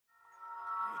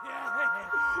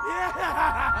Meat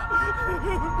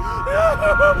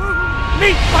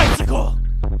bicycle!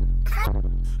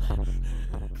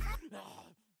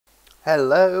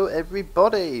 Hello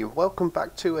everybody, welcome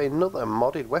back to another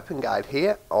modded weapon guide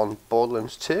here on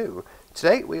Borderlands 2.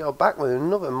 Today we are back with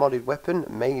another modded weapon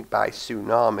made by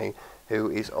Tsunami,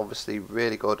 who is obviously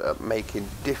really good at making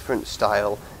different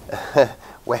style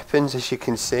weapons, as you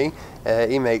can see.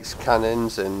 He makes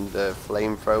cannons and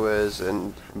flamethrowers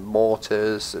and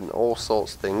mortars and all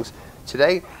sorts of things.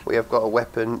 Today we have got a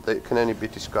weapon that can only be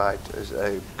described as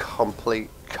a complete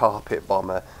carpet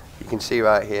bomber. You can see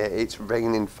right here it's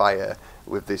raining fire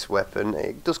with this weapon.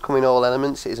 It does come in all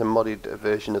elements. It is a modded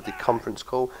version of the conference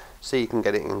call, so you can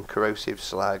get it in corrosive,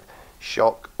 slag,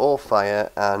 shock or fire,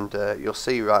 and you'll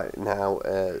see right now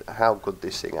how good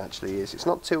this thing actually is. It's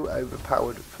not too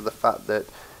overpowered for the fact that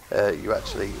you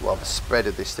actually, well, the spread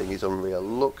of this thing is unreal.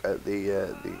 Look at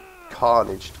the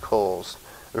carnage caused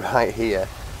right here.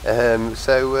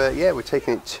 Yeah, we're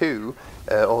taking it to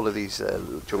all of these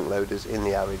junk loaders in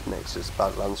the arid Nexus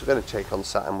Badlands. We're going to take on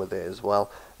Saturn with it as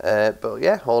well. But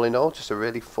yeah, all in all, just a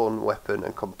really fun weapon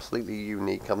and completely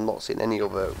unique. I've not seen any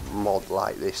other mod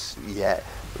like this yet,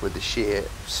 with the sheer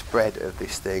spread of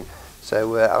this thing.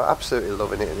 So I'm absolutely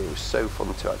loving it, and it was so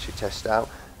fun to actually test out.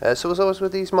 So as always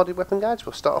with these modded weapon guides,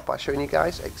 we'll start off by showing you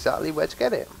guys exactly where to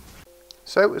get it.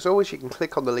 So as always, you can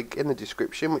click on the link in the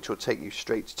description, which will take you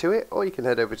straight to it, or you can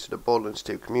head over to the Borderlands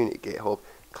 2 community GitHub,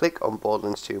 click on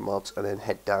Borderlands 2 mods, and then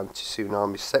head down to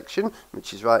Tsunami's section,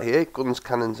 which is right here, guns,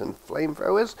 cannons and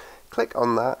flamethrowers. Click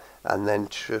on that and then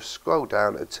just scroll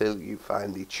down until you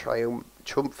find the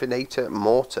Trumphiator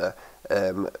Mortar,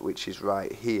 which is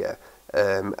right here.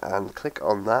 And click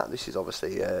on that. This is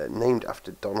obviously named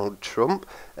after Donald Trump,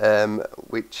 and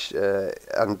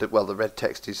well, the red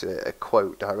text is a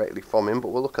quote directly from him, but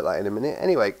we'll look at that in a minute.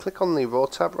 Anyway, click on the raw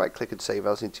tab, right click and save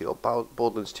as into your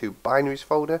Borderlands 2 binaries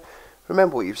folder.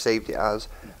 Remember what you've saved it as,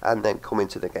 and then come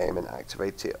into the game and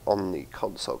activate it on the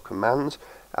console commands,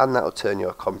 and that will turn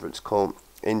your conference call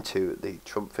into the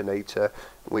Trumphiator,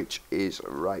 which is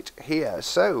right here.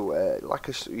 So like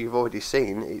you've already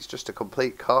seen, it's just a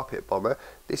complete carpet bomber.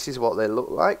 This is what they look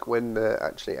like when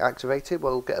actually activated.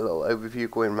 We'll get a little overview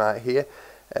going right here,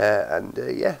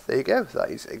 yeah, there you go. That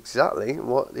is exactly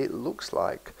what it looks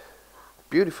like.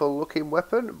 Beautiful looking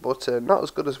weapon, but not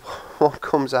as good as what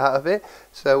comes out of it.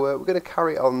 So we're going to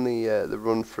carry on the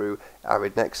run through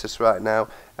Arid Nexus right now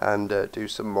and do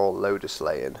some more loader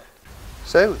slaying.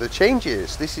 So the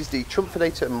changes. This is the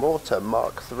Trumphiator Mortar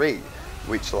Mark III,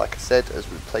 which, like I said, has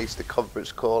replaced the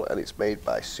conference call, and it's made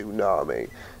by Tsunami.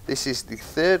 This is the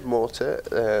third mortar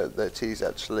that he's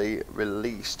actually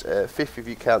released, fifth if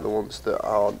you count the ones that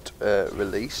aren't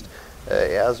released.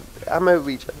 It has ammo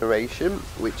regeneration,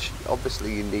 which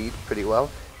obviously you need pretty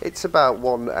well. It's about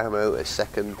 1 ammo a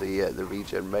second, the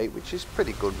regen rate, which is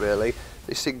pretty good really.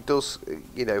 This thing does,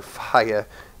 you know, fire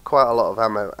quite a lot of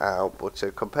ammo out, but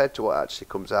compared to what actually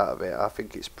comes out of it, I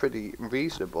think it's pretty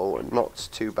reasonable and not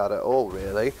too bad at all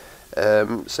really.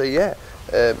 So yeah,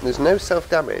 there's no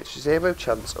self-damage, 0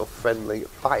 chance of friendly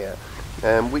fire,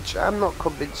 which I'm not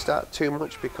convinced at too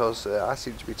much, because I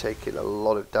seem to be taking a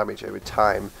lot of damage over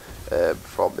time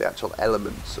from the actual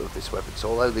elements of this weapon. So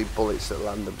although the bullets that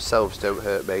land themselves don't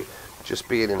hurt me, just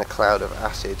being in a cloud of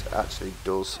acid actually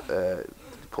does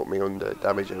put me under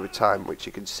damage over time, which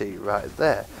you can see right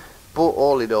there. But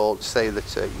all in all, say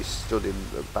that you stood in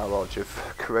a barrage of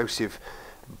corrosive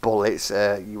bullets,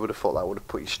 you would have thought that would have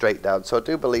put you straight down. So I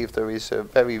do believe there is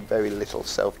very, very little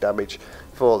self-damage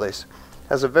for this.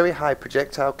 Has a very high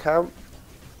projectile count,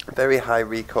 very high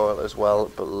recoil as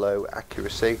well, but low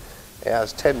accuracy. It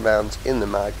has 10 rounds in the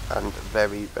mag and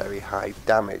very, very high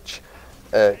damage.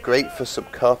 Great for some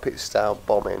carpet style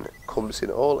bombing. Comes in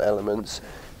all elements.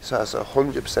 So it has a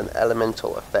 100%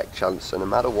 elemental effect chance, so no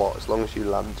matter what, as long as you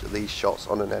land these shots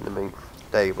on an enemy,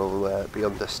 they will be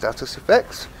under status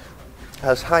effects.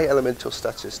 Has high elemental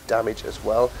status damage as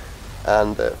well,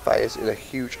 and fires in a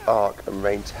huge arc and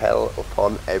rains hell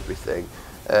upon everything,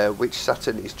 which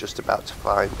Saturn is just about to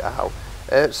find out.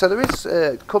 So there is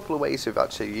a couple of ways of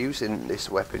actually using this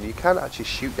weapon. You can actually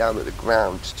shoot down at the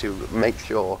ground to make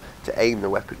sure to aim the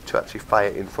weapon to actually fire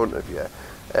in front of you.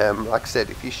 Like I said,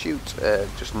 if you shoot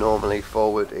just normally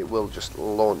forward, it will just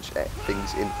launch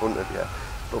things in front of you.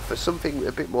 But for something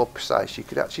a bit more precise, you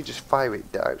could actually just fire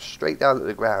it down, straight down at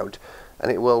the ground,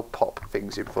 and it will pop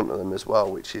things in front of them as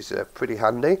well, which is pretty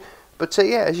handy. But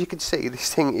yeah, as you can see,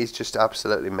 this thing is just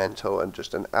absolutely mental and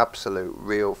just an absolute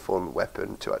real fun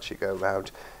weapon to actually go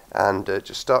around and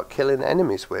just start killing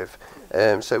enemies with.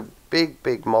 So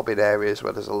big mobbing areas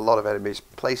where there's a lot of enemies,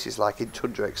 places like in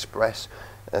Tundra Express,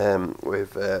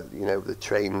 with you know, the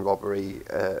train robbery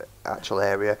actual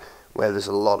area where there's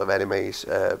a lot of enemies,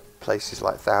 places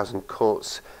like Thousand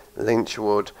Cuts,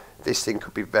 Lynchwood. This thing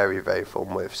could be very, very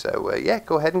fun with. So yeah,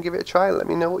 go ahead and give it a try. Let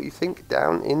me know what you think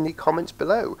down in the comments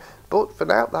below. But for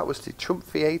now, that was the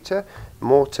Trumphiator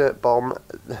Mortar bomb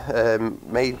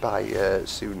made by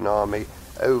Tsunami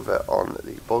over on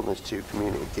the Borderlands 2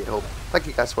 community GitHub. Thank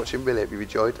you guys for watching, really hope you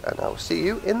enjoyed, and I will see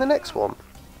you in the next one.